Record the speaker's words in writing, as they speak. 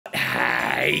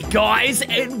Hey guys,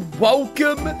 and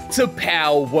welcome to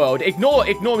Palworld.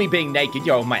 Ignore me being naked,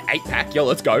 yo, my 8-pack, yo,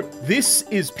 let's go. This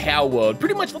is Palworld,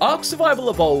 pretty much Ark Survival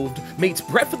Evolved meets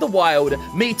Breath of the Wild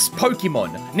meets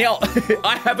Pokemon. Now,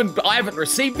 I haven't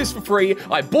received this for free.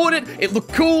 I bought it, it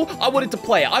looked cool, I wanted to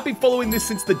play it. I've been following this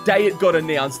since the day it got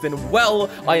announced, and well,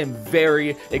 I am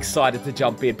very excited to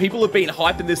jump in. People have been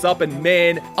hyping this up, and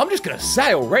man, I'm just gonna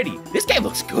say already, this game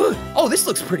looks good. Oh, this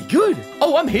looks pretty good.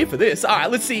 Oh, I'm here for this. All right,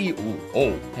 let's see. Ooh,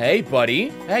 oh, hey, buddy.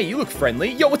 Hey, you look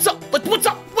friendly. Yo, what's up? What's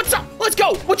up? What's up? Let's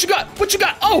go. What you got? What you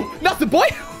got? Oh, nothing, boy.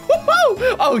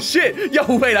 Oh shit!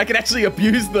 Yo, wait, I can actually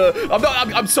abuse the.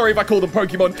 I'm sorry if I call them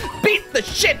Pokemon. Beat the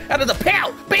shit out of the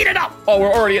pal. Beat it up. Oh,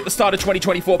 we're already at the start of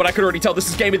 2024, but I could already tell this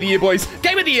is Game of the Year, boys.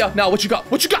 Game of the Year. Now, what you got?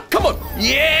 What you got? Come on.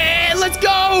 Yeah, let's go.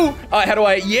 All right, how do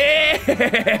I?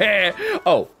 Yeah.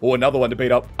 Oh, another one to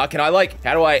beat up. Can I like?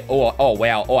 How do I? Oh,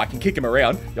 wow. Oh, I can kick him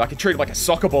around. Yo, I can treat him like a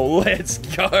soccer ball. Let's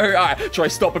go. All right, try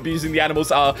stop abusing the animals.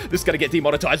 This is gonna get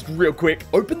demonetized real quick.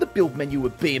 Open the build menu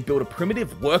with B and build a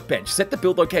primitive workbench. Set the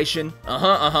build location.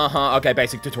 Okay,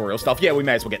 basic tutorial stuff. Yeah, we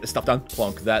may as well get this stuff done.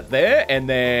 Plonk that there, and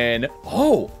then...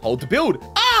 Oh, hold to build.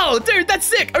 Oh, dude, that's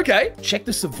sick. Okay. Check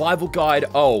the survival guide.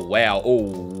 Oh, wow. Oh,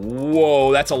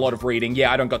 whoa, that's a lot of reading.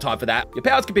 Yeah, I don't got time for that. Your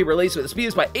powers can be released with the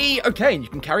spears by E. Okay, and you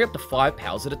can carry up to 5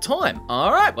 powers at a time.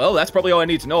 All right, well, that's probably all I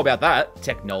need to know about that.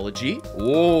 Technology.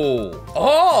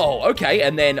 Oh, okay,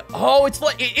 and then... Oh,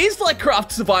 it is like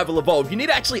Craft Survival Evolved. You need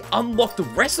to actually unlock the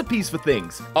recipes for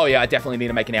things. Oh, yeah, I definitely need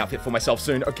to make an outfit for myself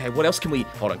soon. Okay, what else can we...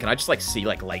 Hold on, can I just, like, see,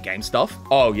 like, late game stuff?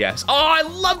 Oh, yes. Oh, I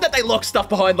love that they lock stuff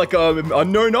behind, like, an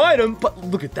unknown item. But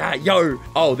look at that, yo.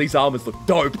 Oh, these armors look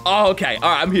dope. Oh, okay. All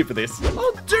right, I'm here for this.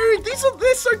 Oh, dude,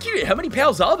 they're so cute. How many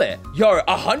pals are there? Yo,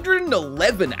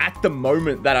 111 at the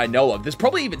moment that I know of. There's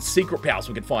probably even secret pals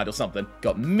we can find or something.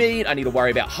 Got meat. I need to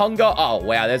worry about hunger. Oh,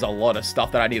 wow, there's a lot of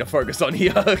stuff that I need to focus on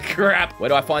here. Crap. Where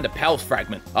do I find a pals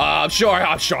fragment? I'm sure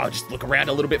I'll just look around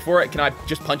a little bit for it. Can I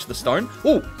just punch the stone?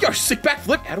 Oh, yo, sick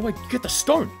backflip. How do I get the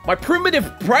stone? My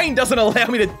primitive brain doesn't allow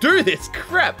me to do this.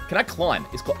 Crap. Can I climb?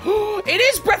 It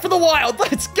is Breath of the Wild.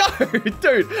 Let's go,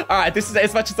 dude. All right, this is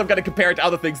as much as I'm gonna compare it to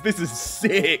other things. This is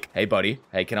sick. Hey, buddy.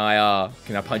 Hey, can I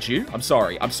punch you? I'm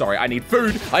sorry. I need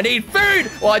food.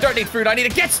 Well, I don't need food. I need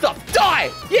to get stuff.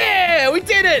 Die. Yeah, we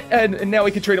did it. And now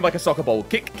we can treat him like a soccer ball.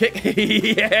 Kick.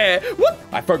 Yeah. Whoop.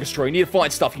 I focus, Troy. You need to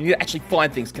find stuff. You need to actually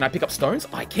find things. Can I pick up stones?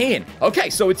 I can. Okay,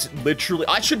 so it's literally,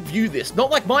 I should view this,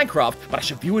 not like Minecraft, but I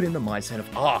should view it in the mindset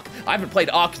of Ark. I haven't played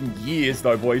Ark in years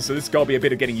though, boys, so this is gonna be a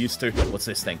bit of getting used to. What's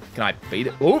this thing? Can I beat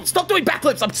it? Oh, stop doing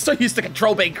backflips. I'm so used to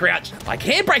control being crouched. I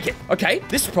can break it. Okay,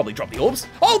 this will probably drop the orbs.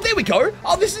 Oh, there we go.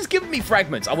 Oh, this is giving me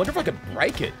fragments. I wonder if I could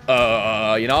break it.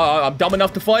 You know, I'm dumb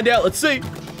enough to find out. Let's see.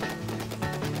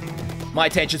 My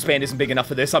attention span isn't big enough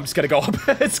for this. I'm just gonna go up.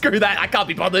 Screw that. I can't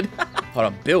be bothered. Hold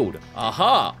on. Build.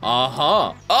 Oh,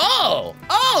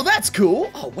 that's cool.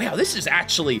 Oh, wow. This is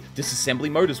actually disassembly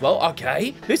mode as well.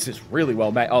 Okay. This is really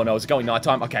well made. Oh, no. It's going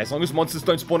nighttime. Okay. As long as monsters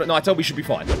don't spawn at nighttime, we should be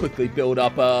fine. Quickly build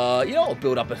up, I'll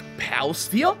build up a power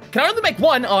sphere. Can I only make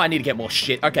one? Oh, I need to get more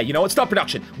shit. Okay. You know what? Start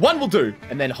production. One will do.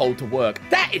 And then hold to work.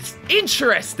 That is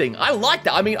interesting. I like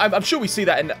that. I mean, I'm sure we see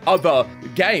that in other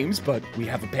games, but we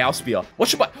have a power sphere. What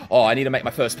should I... Oh, I need to make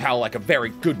my first power like a very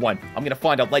good one. I'm gonna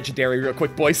find a legendary real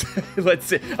quick, boys. Let's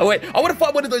see. Oh, wait. I want to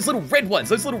find one of those little red ones.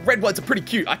 Those little red ones are pretty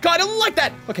cute. I kind of like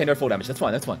that. Okay, no fall damage. That's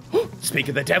fine. Speak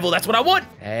of the devil, that's what I want.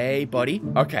 Hey, buddy.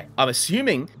 Okay, I'm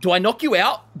assuming, do I knock you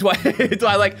out? Do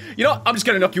I like, you know what? I'm just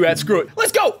gonna knock you out. Screw it.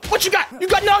 Let's go. What you got? You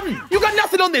got nothing. You got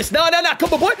nothing on this. No.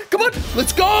 Come on, boy. Come on.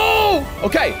 Let's go.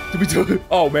 Okay. Did we do it?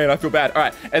 Oh, man, I feel bad. All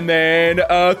right. And then,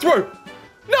 throw.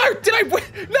 No,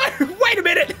 wait a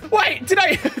minute. Wait,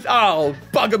 oh,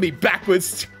 bugger me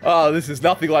backwards. Oh, this is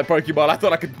nothing like Pokemon. I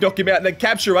thought I could knock him out and then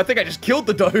capture him. I think I just killed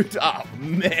the dude. Oh,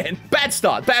 man. Bad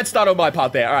start on my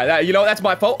part there. All right, you know what? That's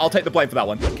my fault. I'll take the blame for that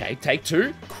one. Okay, take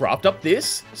 2. Craft up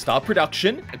this. Start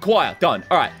production. Acquire. Done.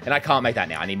 All right, and I can't make that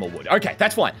now. I need more wood. Okay,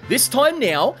 that's fine. This time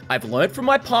now, I've learned from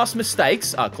my past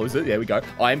mistakes. Close it. There we go.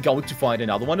 I am going to find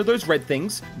another one of those red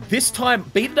things. This time,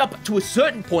 beat it up to a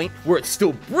certain point where it's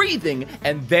still breathing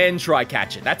and then try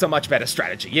catch it. That's a much better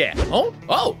strategy. Yeah.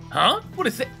 Oh, huh? What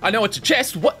is it? I know it's a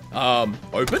chest. What?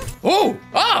 Open?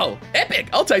 Oh, epic.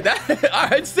 I'll take that. All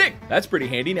right, sick. That's pretty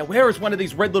handy. Now, where is one of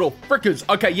these red little frickers?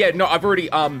 Okay, yeah, no, I've already,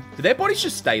 do their bodies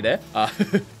just stay there? Now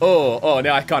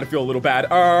I kind of feel a little bad.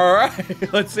 All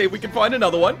right, let's see if we can find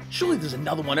another one. Surely there's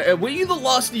another one. Were you the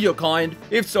last of your kind?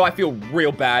 If so, I feel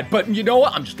real bad, but you know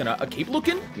what? I'm just gonna keep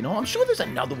looking. You know, I'm sure there's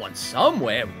another one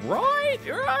somewhere, right?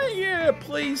 Yeah,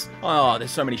 please. Oh,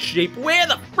 there's so many sheep. Where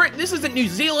the frick? This isn't New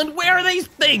Zealand. Where are these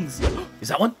things? Is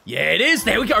that one? Yeah, it is.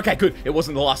 There we go. Okay, good. It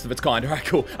wasn't the last of its kind. All right,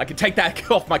 cool. I can take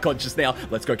that off my conscience now.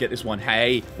 Let's go get this one.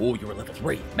 Hey. Oh, you're a level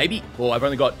 3. Maybe. Oh, I've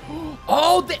only got...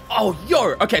 Oh,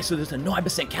 yo. Okay, so there's a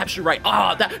 9% capture rate. No,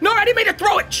 I didn't mean to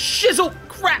throw it. Shizzle.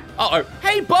 Crap. Uh-oh.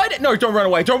 Hey, bud. No, don't run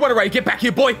away. Don't run away. Get back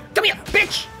here, boy. Come here,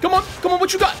 bitch. Come on.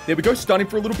 What you got? There we go. Stun him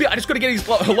for a little bit. I just got to get his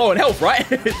low on health, right?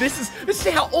 This is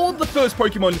how all the first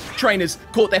Pokemon trainers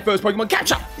caught their first Pokemon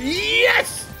capture.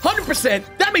 Yes. 100%.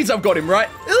 That means I've got him, right?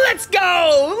 Let's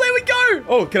go. There we go.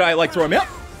 Oh, can I, like, throw him out?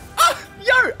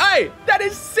 Yo, hey, that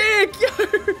is sick. Yo.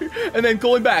 And then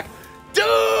call him back. Dude!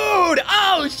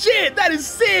 Oh, shit! That is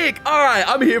sick! Alright,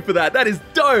 I'm here for that. That is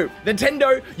dope.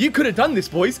 Nintendo, you could have done this,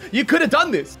 boys. You could have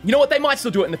done this. You know what? They might still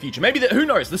do it in the future. Maybe, who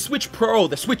knows? The Switch Pro or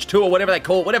the Switch 2 or whatever they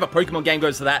call it, whatever Pokemon game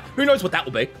goes to that. Who knows what that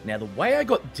will be? Now, the way I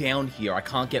got down here, I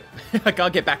can't get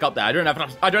back up there. I don't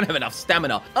have enough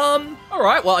stamina.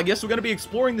 Alright, well, I guess we're going to be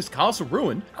exploring this castle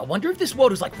ruin. I wonder if this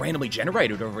world is, like, randomly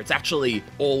generated or if it's actually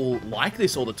all like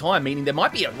this all the time, meaning there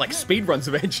might be, like, speedruns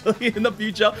eventually in the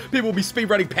future. People will be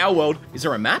speedrunning Palworld. Is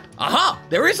there a map? Aha!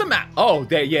 There is a map! Oh,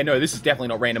 there, yeah, no, this is definitely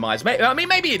not randomized. I mean,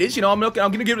 maybe it is, you know, I'm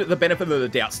gonna give it the benefit of the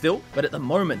doubt still, but at the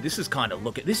moment, this is kind of,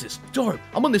 this is dope.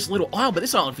 I'm on this little island, but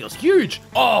this island feels huge.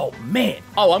 Oh, man.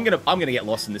 Oh, I'm gonna get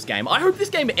lost in this game. I hope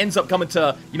this game ends up coming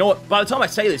to, you know what, by the time I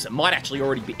say this, it might actually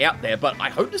already be out there, but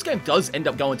I hope this game does end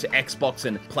up going to Xbox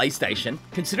and PlayStation.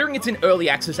 Considering it's in early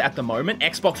access at the moment,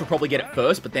 Xbox will probably get it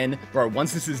first, but then, bro,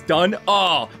 once this is done,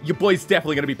 oh, your boy's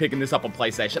definitely gonna be picking this up on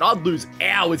PlayStation. I'd lose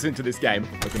hours into this game.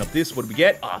 Open up this, what do we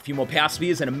get? A few more power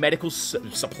spheres and a medical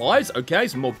supplies. Okay,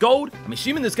 some more gold. I'm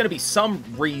assuming there's going to be some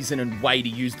reason and way to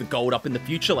use the gold up in the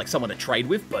future, like someone to trade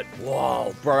with, but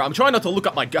whoa, bro, I'm trying not to look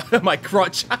up my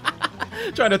crotch.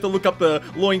 Trying not to look up the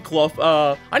loincloth.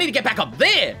 I need to get back up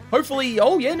there. Hopefully,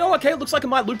 oh yeah, no, okay, it looks like I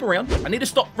might loop around. I need to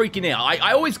stop freaking out.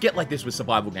 I always get like this with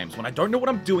survival games. When I don't know what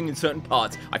I'm doing in certain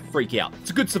parts, I freak out. It's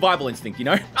a good survival instinct, you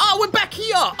know? Oh, we're back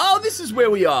here. Oh, this is where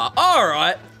we are. All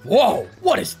right. Whoa,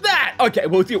 what is that? Okay,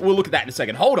 we'll look at that in a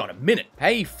second. Hold on a minute.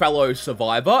 Hey, fellow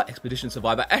survivor, expedition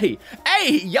survivor. Hey,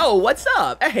 yo, what's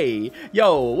up? Hey,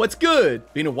 yo, what's good?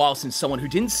 Been a while since someone who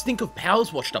didn't stink of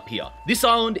powers washed up here. This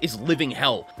island is living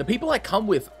hell. The people I come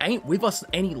with ain't with us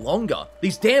any longer.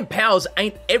 These damn powers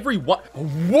ain't everyone.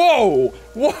 Whoa,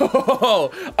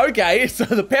 okay, so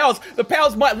the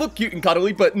powers might look cute and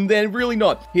cuddly, but they're really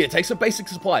not. Here, take some basic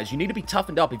supplies. You need to be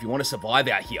toughened up if you want to survive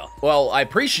out here. Well, I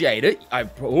appreciate it.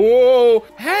 Whoa,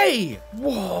 hey,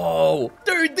 whoa,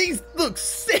 dude, these look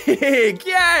sick.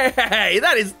 Yay,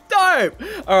 that is dope.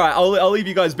 All right, I'll leave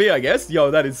you guys be, I guess.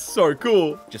 Yo, that is so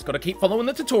cool. Just got to keep following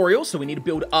the tutorial. So we need to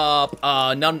build up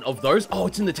none of those. Oh,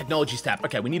 it's in the technologies tab.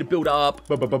 Okay, we need to build up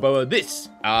this.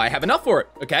 I have enough for it.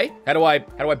 Okay, how do I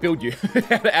build you?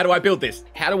 How do I build this?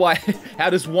 How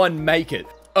does one make it?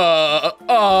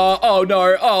 Oh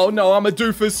no, I'm a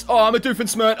doofus. Oh, I'm a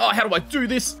doofenshmirtz. Oh, how do I do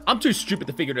this? I'm too stupid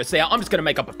to figure this out. I'm just gonna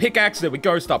make up a pickaxe. There we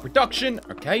go, start production.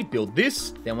 Okay, build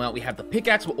this. Then while we have the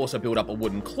pickaxe, we'll also build up a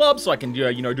wooden club so I can,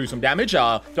 you know, do some damage.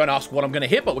 Don't ask what I'm gonna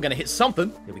hit, but we're gonna hit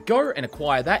something. There we go, and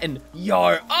acquire that, and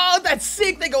yo, oh, that's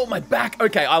sick. They go on my back.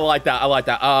 Okay, I like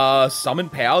that. Summon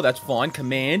power, that's fine.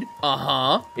 Command,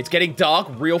 It's getting dark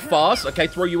real fast. Okay,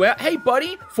 throw you out. Hey,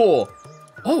 buddy, 4.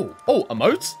 Oh,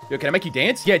 emotes? Yo, can I make you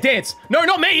dance? Yeah, dance. No,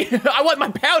 not me. I want my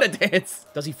power to dance.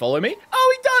 Does he follow me?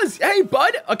 Oh, he does. Hey,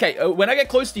 bud. Okay, when I get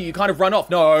close to you, you kind of run off.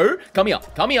 No, come here.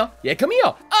 Yeah, come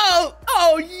here.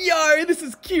 Oh, yo, this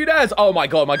is cute as. Oh my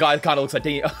God, my guy kind of looks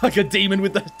like a demon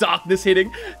with the darkness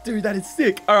hitting. Dude, that is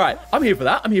sick. All right, I'm here for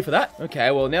that.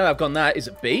 Okay, well, now that I've gone that, is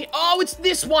it B? Oh, it's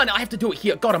this one. I have to do it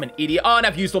here. God, I'm an idiot. Oh, and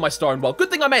I've used all my stone. Well, good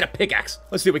thing I made a pickaxe.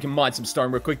 Let's see if we can mine some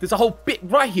stone real quick. There's a whole bit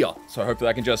right here. So hopefully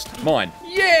I can just mine.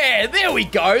 Yeah, there we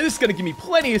go. This is going to give me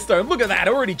plenty of stone. Look at that.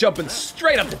 Already jumping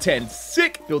straight up to 10.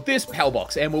 Sick. Build this power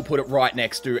box, and we'll put it right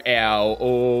next to our...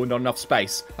 Oh, not enough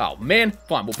space. Oh, man.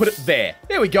 Fine, we'll put it there.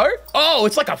 There we go. Oh,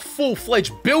 it's like a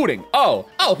full-fledged building. Oh,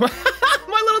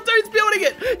 my little dude's building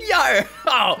it. Yo.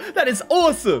 Oh, that is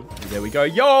awesome. There we go.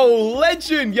 Yo,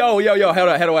 legend. Yo.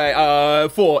 How do I...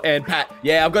 4 and Pat.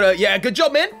 Yeah, I've got a... Yeah, good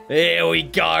job, man. There we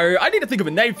go. I need to think of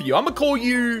a name for you. I'm going to call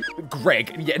you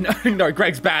Greg. Yeah, no,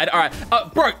 Greg's bad. All right.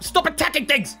 Bro, stop attacking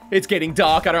things. It's getting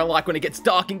dark. I don't like when it gets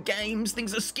dark in games.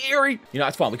 Things are scary. You know,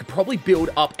 it's fine. We could probably build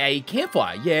up a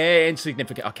campfire. Yeah,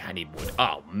 insignificant. Okay, I need wood.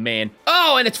 Oh, man.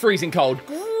 Oh, and it's freezing cold.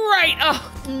 great.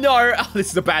 Oh, no. Oh, this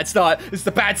is a bad start. This is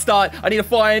a bad start. I need to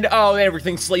find... Oh,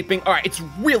 everything's sleeping. All right, it's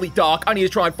really dark. I need to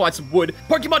try and find some wood.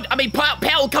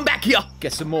 Pal, come back here.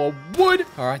 Get some more wood.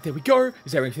 All right, there we go.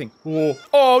 Is there anything?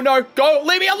 Oh, no. Go.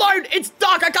 Leave me alone. It's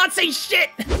dark. I can't see shit.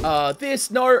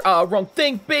 Wrong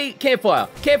thing. B, campfire.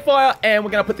 Campfire, and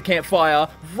we're going to put the campfire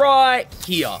right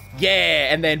here.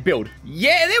 Yeah, and then build.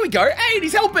 Yeah, there we go. Hey,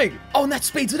 he's helping. Oh, and that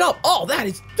speeds it up. Oh, that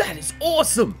is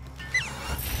awesome.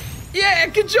 Yeah,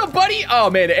 good job, buddy. Oh,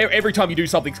 man, every time you do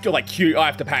something like cute, I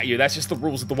have to pat you. That's just the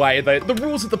rules of the way. The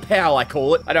rules of the POW, I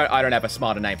call it. I don't have a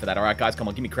smarter name for that. All right, guys, come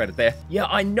on, give me credit there. Yeah,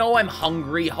 I know I'm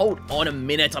hungry. Hold on a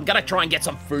minute. I'm gonna try and get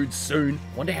some food soon.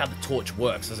 Wonder how the torch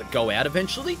works. Does it go out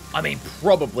eventually? I mean,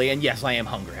 probably, and yes, I am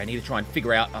hungry. I need to try and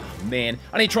figure out, oh, man.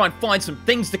 I need to try and find some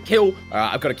things to kill. All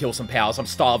right, I've got to kill some POWs. I'm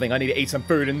starving. I need to eat some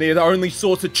food, and they're the only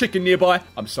source of chicken nearby.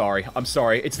 I'm sorry.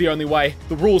 It's the only way.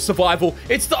 The rule's survival.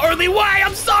 It's the only way.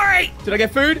 I'm sorry. Did I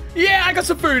get food? Yeah, I got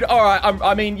some food. All right,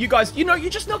 I mean, you guys, you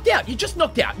just knocked out. You just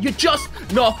knocked out.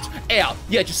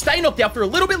 Yeah, just stay knocked out for a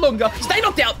little bit longer. Stay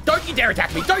knocked out. Don't you dare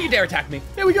attack me.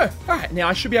 There we go. All right, now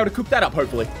I should be able to cook that up,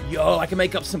 hopefully. Yo, I can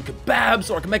make up some kebabs,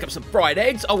 or I can make up some fried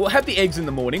eggs. Oh, we'll have the eggs in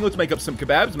the morning. Let's make up some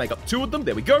kebabs, make up 2 of them.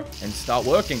 There we go. And start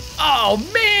working. Oh,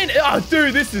 man. Oh,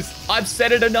 dude, I've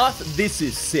said it enough. This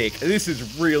is sick. This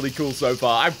is really cool so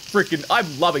far.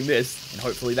 I'm loving this. And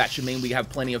hopefully that should mean we have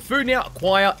plenty of food now.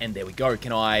 Acquire, and there we go.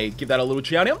 Can I give that a little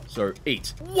chow now? So,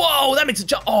 eat. Whoa, that makes a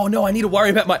jump. Oh, no, I need to worry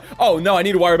about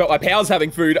my pals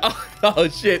having food. Oh,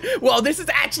 shit. Well, this is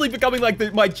actually becoming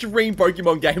like my dream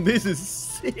Pokemon game. This is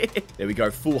sick. There we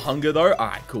go. Full hunger, though. All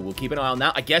right, cool. We'll keep an eye on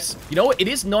that. I guess, you know what? It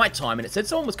is nighttime, and it said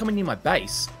someone was coming near my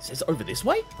base. It says over this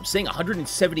way? I'm seeing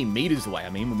 170 meters away. I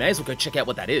mean, we may as well go check out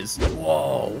what that is.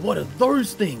 Whoa, what are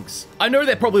those things? I know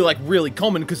they're probably, like, really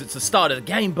common because it's the start of the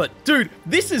game, but, dude,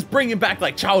 this is bringing back,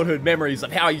 like, childhood memories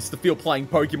of how I used to feel playing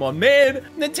Pokemon. Man,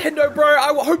 Nintendo, bro,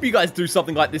 I hope you guys do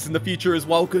something like this in the future as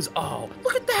well, because, oh,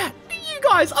 look at that.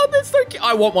 Guys, oh, that's so cute.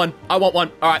 I want one. All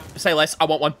right, say less. I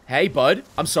want one. Hey, bud.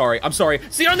 I'm sorry.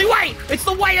 It's the only way. It's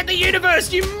the way of the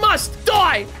universe. You must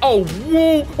die. Oh,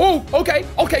 whoa. Oh,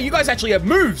 okay. You guys actually have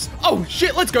moves. Oh,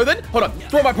 shit. Let's go then. Hold on.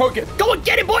 Throw my Pokemon. Go on,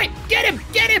 get him, boy. Get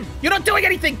him. You're not doing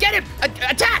anything. Get him.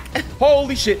 Attack.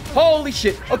 Holy shit.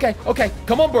 Okay.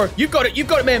 Come on, bro. You've got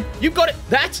it, man. You've got it.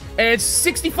 That and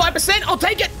 65%. I'll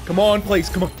take it. Come on, please.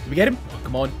 Come on. Can we get him?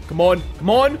 Come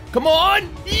on.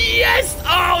 Yes.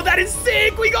 Oh, that is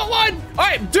sick. We got one. All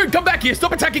right, dude, come back here.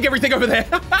 Stop attacking everything over there.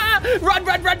 Run.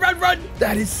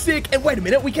 That is sick. And wait a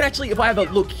minute. We can actually, if I have a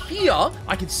look here,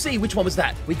 I can see which one was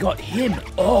that. We got him.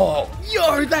 Oh,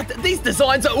 yo, these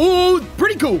designs are, ooh,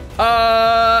 pretty cool.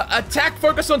 Attack,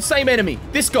 focus on same enemy.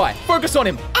 This guy, focus on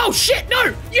him. Oh, shit,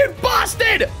 no, you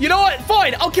bastard. You know what?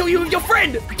 Fine, I'll kill you with your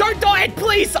friend. Don't die,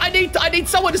 please. I need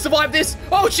someone to survive this.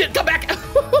 Oh, shit, come back.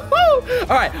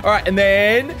 All right, and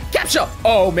then capture.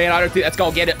 Oh, man, I don't think that's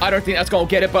gonna get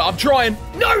it. But I'm trying.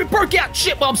 No, it broke out.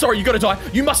 Shit, well, I'm sorry, you gotta die.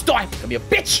 You must die. Gonna be a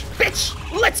bitch.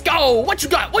 Let's go. What you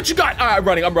got? All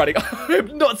right, I'm running.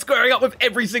 I'm not squaring up with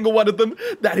every single one of them.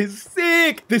 That is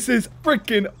sick. This is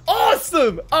freaking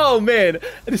awesome. Oh, man,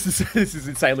 this is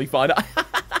insanely fun.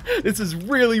 This is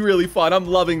really fun. I'm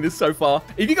loving this so far.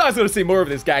 If you guys want to see more of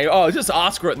this game, just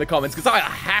ask for it in the comments because I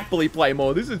happily play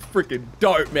more. This is freaking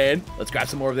dope, man. Let's grab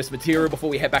some more of this material before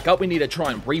we head back up. We need to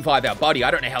try and revive our buddy.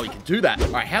 I don't know how we can do that. All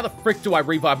right, how the frick do I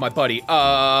revive my buddy?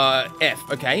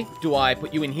 F, okay. Do I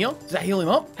put you in here? Does that heal him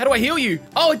up? How do I heal you?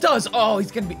 Oh, it does. Oh,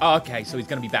 he's gonna be, okay, so he's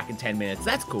gonna be back in 10 minutes.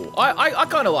 That's cool. I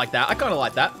kind of like that.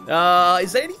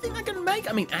 Is there anything I can make?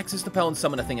 I mean, access to Pel and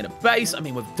summon a thing at a base. I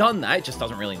mean, we've done that. It just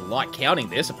doesn't really like counting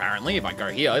this, apparently. If I go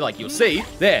here, like you'll see,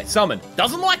 there, summon.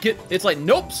 Doesn't like it. It's like,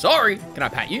 nope, sorry. Can I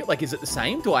pat you? Like, is it the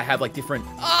same? Do I have like different?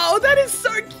 Oh, that is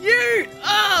so cute.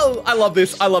 Oh, I love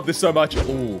this. so much.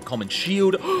 Oh, common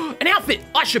shield. An outfit.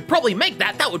 I should probably make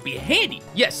that. That would be handy.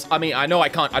 Yes, I mean, I know I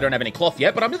don't have any cloth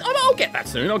yet, but I'll get that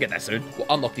soon. We'll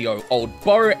unlock the old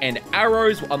bow and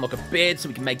arrows. We'll unlock a bed so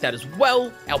we can make that as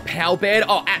well. Our power bed.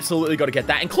 Oh, absolutely got to get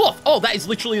that. And cloth. Oh, that is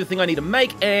literally the thing I need to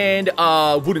make. And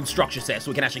wooden structure set so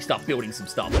we can actually start building some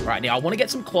stuff. All right, now I want to get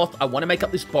some cloth. I want to make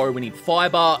up this bow. We need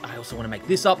fiber. I also want to make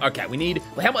this up. Okay, we need,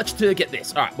 how much to get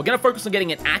this? All right, we're going to focus on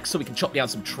getting an axe so we can chop down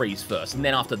some trees first. And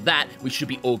then after that, we should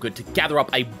be all good to gather up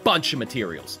a bunch of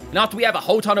materials. And after we have a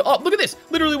whole ton of... Oh, look at this.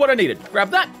 Literally what I needed. Grab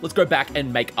that. Let's go back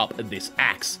and make up this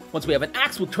axe. Once we have an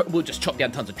axe, we'll just chop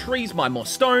down tons of trees, mine more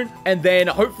stone, and then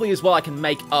hopefully as well I can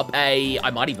make up I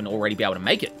might even already be able to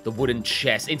make it. The wooden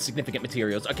chest, insignificant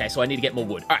materials. Okay, so I need to get more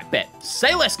wood. All right, bet.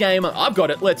 Say less, game. I've got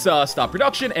it. Let's start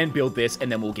production and build this,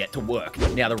 and then we'll get to work.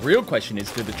 Now, the real question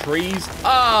is, do the trees...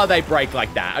 they break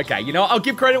like that. Okay, you know, I'll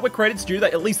give credit where credit's due.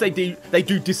 At least they do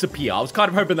disappear. I was kind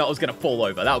of hoping that was going to fall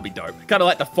over. That would be dope. Kind of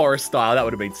like the forest style. That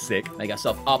would have been sick. Make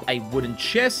ourselves up a wooden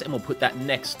chest, and we'll put that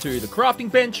next to the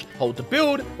crafting bench. Hold to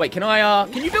build. Wait, can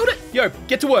you build it? Yo,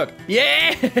 get to work.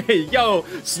 Yeah! Yo,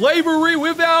 slavery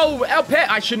with our pet.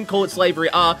 I shouldn't call it slavery.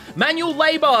 Manual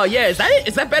labor. Yeah, is that it?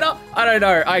 Is that better? I don't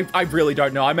know. I really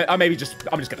don't know. I'm just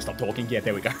going to stop talking. Yeah,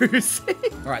 there we go.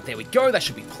 All right, there we go. That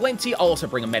should be plenty. I'll also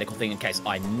bring a medical thing in case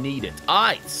I need it. All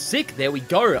right, sick. There we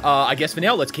go. I guess for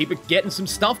now, let's keep it getting some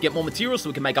stuff, get more materials so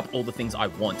we can make up all the things I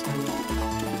want.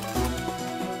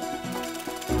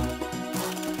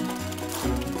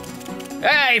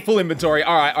 Hey, full inventory.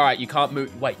 All right. You can't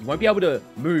move. Wait, you won't be able to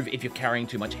move if you're carrying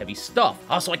too much heavy stuff.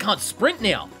 Oh, so I can't sprint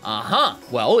now.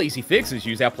 Well, easy fix is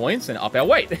use our points and up our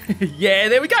weight. Yeah,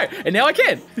 there we go. And now I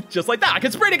can. Just like that. I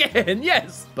can sprint again.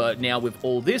 Yes. But now with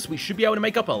all this, we should be able to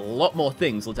make up a lot more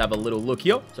things. Let's have a little look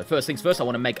here. So first things first, I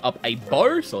want to make up a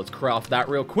bow. So let's craft that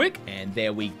real quick. And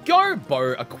there we go.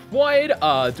 Bow acquired.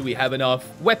 Do we have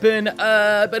enough weapon?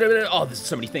 There's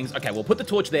so many things. Okay, we'll put the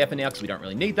torch there for now because we don't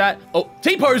really need that. Oh,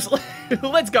 T-pose.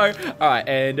 Let's go. All right,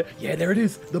 and yeah, there it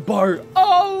is, the bow.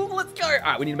 Oh, let's go. All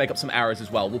right, we need to make up some arrows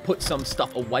as well. We'll put some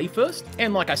stuff away first.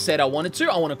 And like I said, I want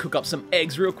to cook up some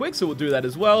eggs real quick, so we'll do that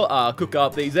as well. Cook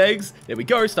up these eggs. There we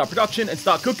go. Start production and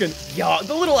start cooking. Yeah,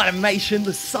 the little animation,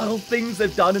 the subtle things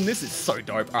they've done in this is so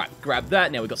dope. All right, grab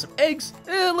that. Now we've got some eggs.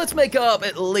 Let's make up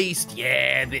at least,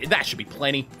 yeah, that should be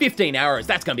plenty. 15 arrows.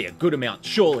 That's going to be a good amount,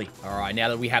 surely. All right, now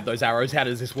that we have those arrows, how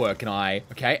does this work?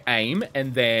 Okay, aim,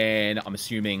 and then I'm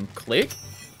assuming click.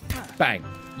 Bang.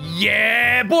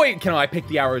 Yeah, boy! Can I pick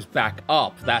the arrows back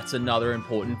up? That's another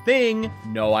important thing.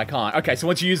 No, I can't. Okay, so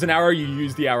once you use an arrow, you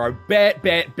use the arrow. Bet.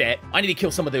 I need to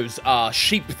kill some of those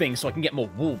sheep things so I can get more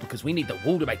wool because we need the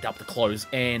wool to make up the clothes.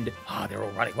 And, they're all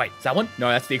running. Wait, is that one? No,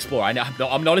 that's the explorer. I know,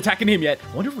 I'm not attacking him yet.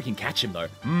 I wonder if we can catch him, though.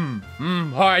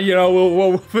 All right, you know,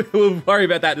 we'll worry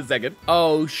about that in a second.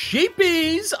 Oh,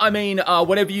 sheepies! I mean,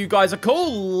 whatever you guys are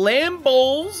called.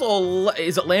 Lamballs, or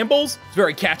is it lamballs? It's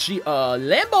very catchy.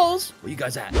 Lamballs! Where you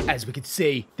guys at? As we can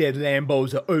see, their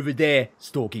Lambos are over there,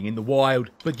 stalking in the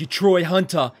wild. But your Troy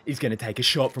Hunter is going to take a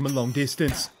shot from a long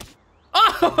distance.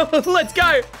 Oh, let's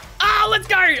go. Let's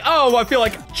go. Oh, I feel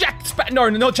like Jack Sparrow. No,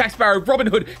 not Jack Sparrow. Robin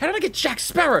Hood. How did I get Jack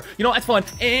Sparrow? You know what? That's fine.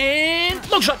 And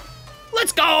long shot.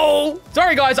 Let's go!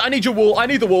 Sorry, guys, I need your wool. I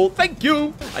need the wool. Thank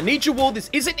you. I need your wool. This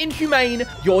isn't inhumane.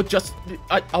 You're just...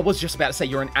 I was just about to say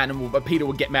you're an animal, but Peter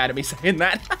would get mad at me saying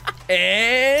that.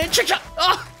 And trick shot.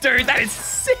 Oh, dude, that is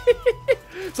sick.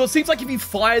 So it seems like if you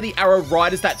fire the arrow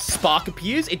right as that spark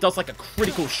appears, it does like a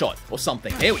critical shot or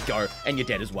something. There we go. And you're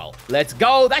dead as well. Let's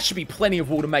go. That should be plenty of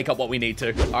wool to make up what we need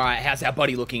to. All right, how's our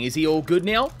buddy looking? Is he all good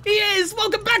now? He is.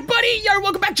 Welcome back, buddy. Yo,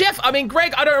 welcome back, Jeff. I mean,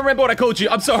 Greg, I don't remember what I called you.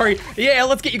 I'm sorry. Yeah,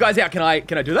 let's get you guys out. Can I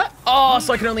do that? Oh,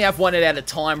 so I can only have one at a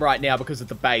time right now because of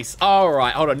the base. All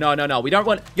right, hold on. No. We don't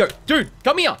want... Yo, dude,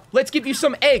 come here. Let's give you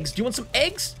some eggs. Do you want some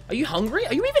eggs? Are you hungry?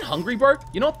 Are you even hungry, bro?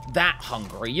 You're not that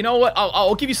hungry. You know what?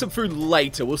 I'll give you some food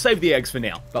later. We'll save the eggs for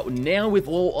now. But now with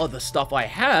all of the stuff I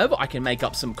have, I can make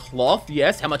up some cloth.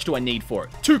 Yes, how much do I need for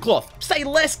it? 2 cloth. Say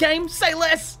less, game. Say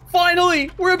less. Finally,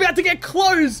 we're about to get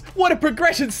clothes. What a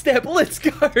progression step. Let's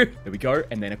go. There we go.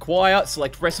 And then acquire,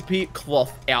 select recipe,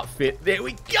 cloth outfit. There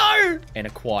we go. And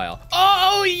acquire.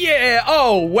 Oh, yeah.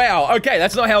 Oh, wow. Okay,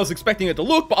 that's not how I was expecting it to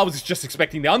look, but I was just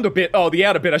expecting the under bit. Oh, the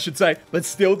outer bit, I should say. But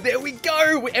still, there we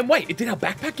go. And wait, did our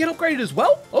backpack get upgraded as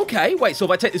well? Okay, wait, so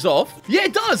if I take this off, yeah,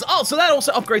 it does. Oh, so that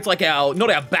also upgrades like not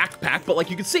our backpack, but like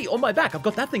you can see on my back, I've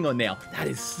got that thing on now. That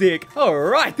is sick. All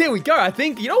right, there we go. I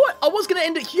think, you know what? I was going to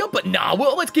end it here, but nah,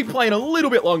 well, let's keep playing a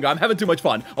little bit longer. I'm having too much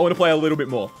fun. I want to play a little bit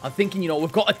more. I'm thinking, you know,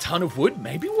 we've got a ton of wood.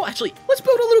 Maybe we'll actually, let's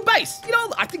build a little base. You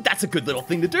know, I think that's a good little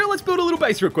thing to do. Let's build a little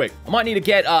base real quick. I might need to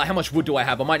get, how much wood do I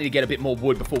have? I might need to get a bit more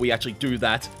wood before we actually do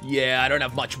that. Yeah, I don't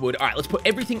have much wood. All right, let's put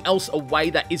everything else away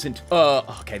that isn't,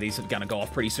 okay, these are gonna go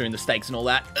off pretty soon, the steaks and all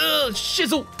that.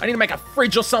 Shizzle. I need to make a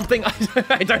fridge or something.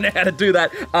 I don't know how to do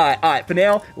that. All right, for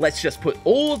now, let's just put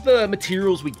all of the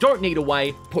materials we don't need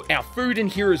away. Put our food in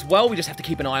here as well. We just have to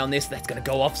keep an eye on this. That's gonna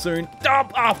go off off soon.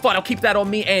 Oh, fine, I'll keep that on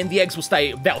me, and the eggs will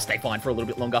stay, that'll stay fine for a little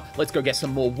bit longer. Let's go get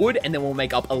some more wood, and then we'll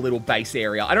make up a little base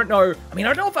area. I don't know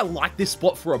if I like this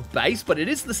spot for a base, but it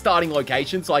is the starting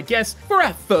location, so I guess for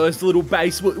our first little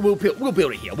base, we'll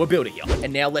build it here. We'll build it here.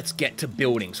 And now let's get to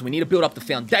building. So we need to build up the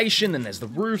foundation, then there's the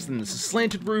roof, then there's the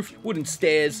slanted roof, wooden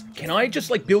stairs. Can I just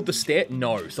like build the stair?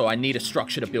 No, so I need a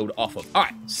structure to build off of. All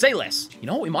right, say less. You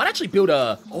know what? We might actually build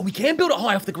we can build it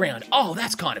high off the ground. Oh,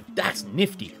 that's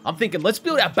nifty. I'm thinking let's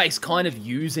build our base kind of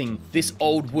using this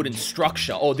old wooden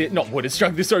structure, or not wooden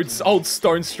structure, this old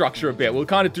stone structure a bit. We'll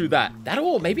kind of do that.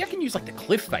 Or maybe I can use like the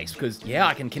cliff face, because yeah,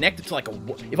 I can connect it to like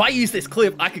if I use this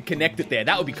cliff, I could connect it there.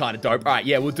 That would be kind of dope. All right,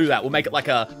 yeah, we'll do that. We'll make it like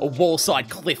a wall side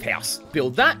cliff house.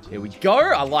 Build that. There we go.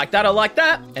 I like that. I like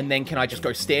that. And then can I just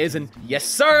go stairs and yes,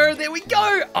 sir. There we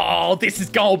go. Oh, this is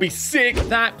gonna be sick.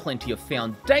 That, plenty of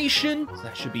foundation. So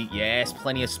that should be, yes,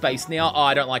 plenty of space now. Oh,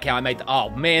 I don't like how I made the, oh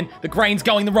man, the grain's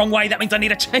going the wrong way. That means I need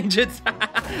to change it. All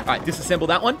right, disassemble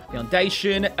that one.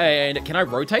 Foundation, and can I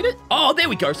rotate it? Oh, there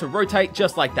we go. So rotate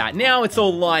just like that. Now it's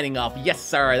all lining up. Yes,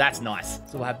 sir. That's nice.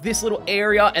 So we'll have this little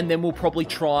area, and then we'll probably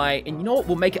try, and you know what?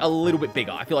 We'll make it a little bit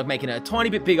bigger. I feel like making it a tiny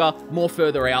bit bigger, more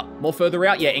further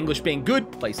out. Yeah, English being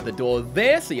good. Place the door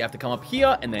there, so you have to come up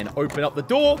here and then open up the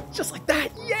door, just like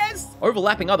that. Yes!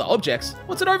 Overlapping other objects.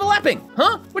 What's it overlapping?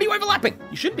 Huh? What are you overlapping?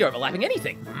 You shouldn't be overlapping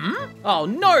anything. Oh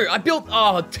no, I built,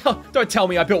 don't tell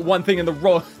me I built one thing in the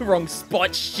wrong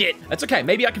spot. Shit. That's okay.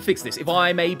 Maybe I can fix this.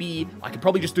 I could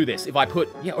probably just do this. If I put,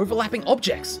 yeah, overlapping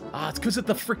objects. It's because of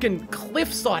the freaking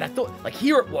cliff side. I thought, like,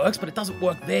 here it works, but it doesn't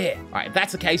work there. All right, if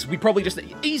that's the case, we probably just,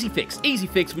 easy fix.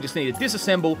 We just need to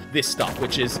disassemble this stuff,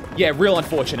 which is, yeah, real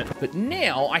unfortunate. But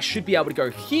now I should be able to go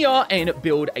here and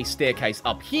build a staircase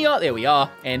up here. There we are.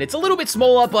 And it's a little bit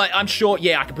smaller, but I'm sure,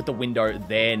 yeah, I can put the window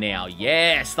there now.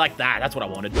 Yes, like that. That's what I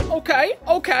wanted. Okay.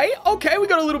 We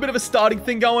got a little bit of a starting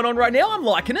thing going on right now. I'm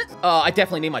liking it. I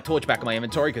definitely need my torch back in my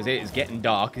inventory because it is getting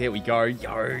dark. There we go.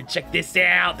 Yo, check this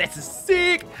out. This is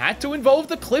sick. Had to involve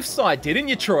the cliffside, didn't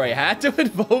you, Troy? Had to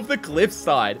involve the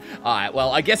cliffside. All right,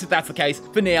 well, I guess if that's the case,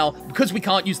 for now, because we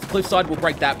can't use the cliffside, we'll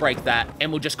break that,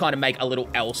 and we'll just kind of make a little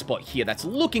L spot here that's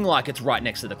looking like it's right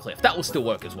next to the cliff. That will still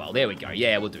work as well. There we go.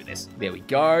 Yeah, we'll do this. There we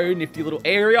go. Nifty little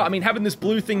area. I mean, having this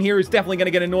blue thing here is definitely going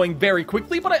to get annoying very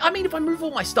quickly, but I mean, if I move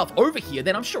all my stuff over here,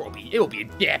 then I'm sure it'll be,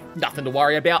 yeah, nothing to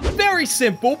worry about. Very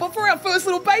simple, but for our first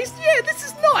little base, yeah, this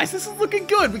is nice. This is looking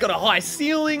good. We got a high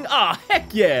ceiling.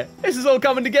 Heck yeah. This is all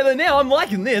coming together now. I'm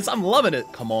liking this. I'm loving it.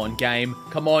 Come on, game.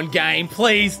 Come on, game,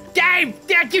 please. Game!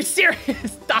 Are you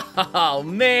serious? Oh,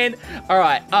 man. All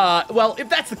right. Well, if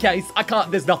that's the case,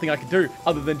 there's nothing I can do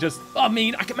other than just, I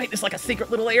mean, I can make this like a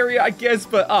secret little area, I guess,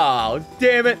 but, oh,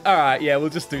 damn it. All right, yeah, we'll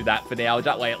just do that for now.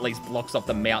 That way at least blocks off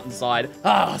the mountainside.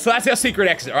 So that's our secret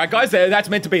exit. All right, guys, that's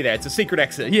meant to be there. It's a secret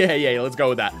exit. Yeah, let's go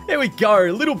with that. There we go.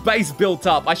 Little base built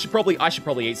up. I should probably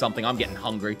eat something. I'm getting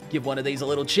hungry. Give one of these a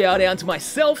little chow down to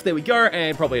myself. There we go.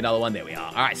 And probably another one. There we are.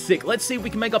 All right, sick. Let's see if we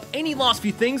can make up any last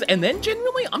few things. And then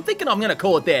genuinely, I'm thinking I'm going to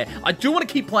call it there. I do want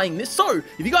to keep playing this. So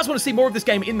if you guys want to see more of this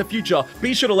game in the future,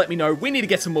 be sure to let me know. We need to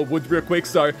get some more wood real quick.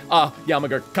 So, yeah, I'm going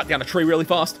to go cut down a tree really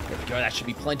fast. There we go. That should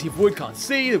be plenty of wood. Can't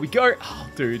see. There we go. Oh,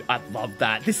 dude, I love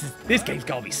that. This game's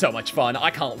going to be so much fun. I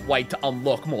can't wait to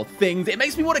unlock more things. It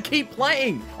makes me want to keep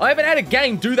playing. I haven't had a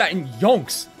game do that in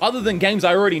yonks, other than games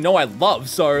I already know I love.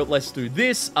 So let's do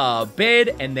this,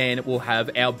 bed, and then we'll have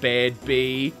our bed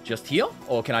be just here.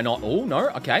 Or can I not? Oh, no.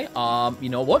 Okay. You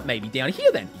know what? Maybe down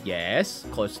here then. Yes.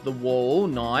 Close to the wall.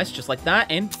 Nice. Just like that.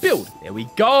 And build. There we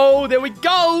go. There we go.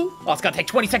 Oh, it's going to take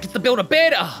 20 seconds to build a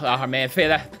bed. Oh man,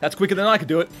 fair. That's quicker than I could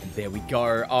do it. There we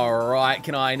go. All right.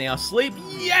 Can I now sleep?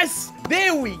 Yes.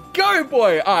 There we go,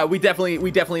 boy. All right. We definitely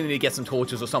need to get some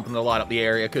torches or something to light up the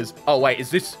area because, oh, wait. Is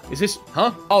this,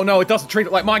 huh? Oh, no. It doesn't treat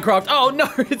it like Minecraft. Oh, no.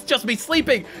 It's just me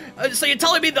sleeping. So you're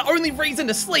telling me the only reason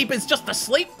to sleep is just to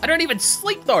sleep? I don't even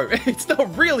sleep, though. It's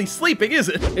not really sleeping, is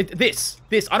it? This.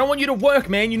 I don't want you to work,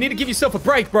 man. You need to give yourself a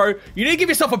break, bro. You need to give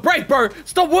yourself a break, bro.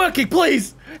 Stop working,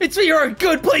 please. It's for your own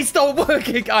good. Please stop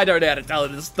working. I don't know how to tell it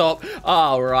to stop.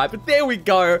 All right, but there we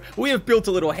go. We have built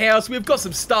a little house. We've got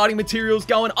some starting materials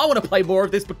going. I want to play more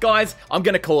of this, but guys, I'm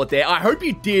going to call it there. I hope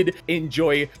you did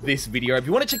enjoy this video. If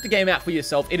you want to check the game out for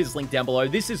yourself, it is linked down below.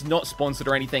 This is not sponsored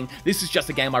or anything. This is just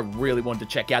a game I really wanted to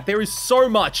check out. There is so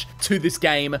much to this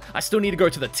game. I still need to go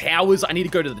to the towers. I need to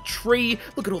go to the tree.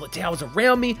 Look at all the towers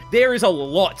around me. There is a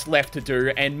lot left to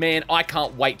do, and man, I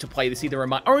can't wait to play this either in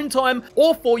my own time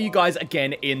or for you guys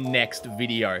again in next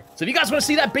video. So if you guys want to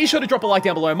see that, be sure to drop a like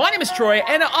down below. My name is Troy,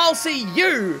 and I'll see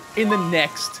you in the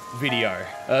next video.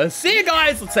 See you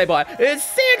guys. Let's say bye.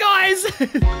 See you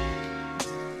guys.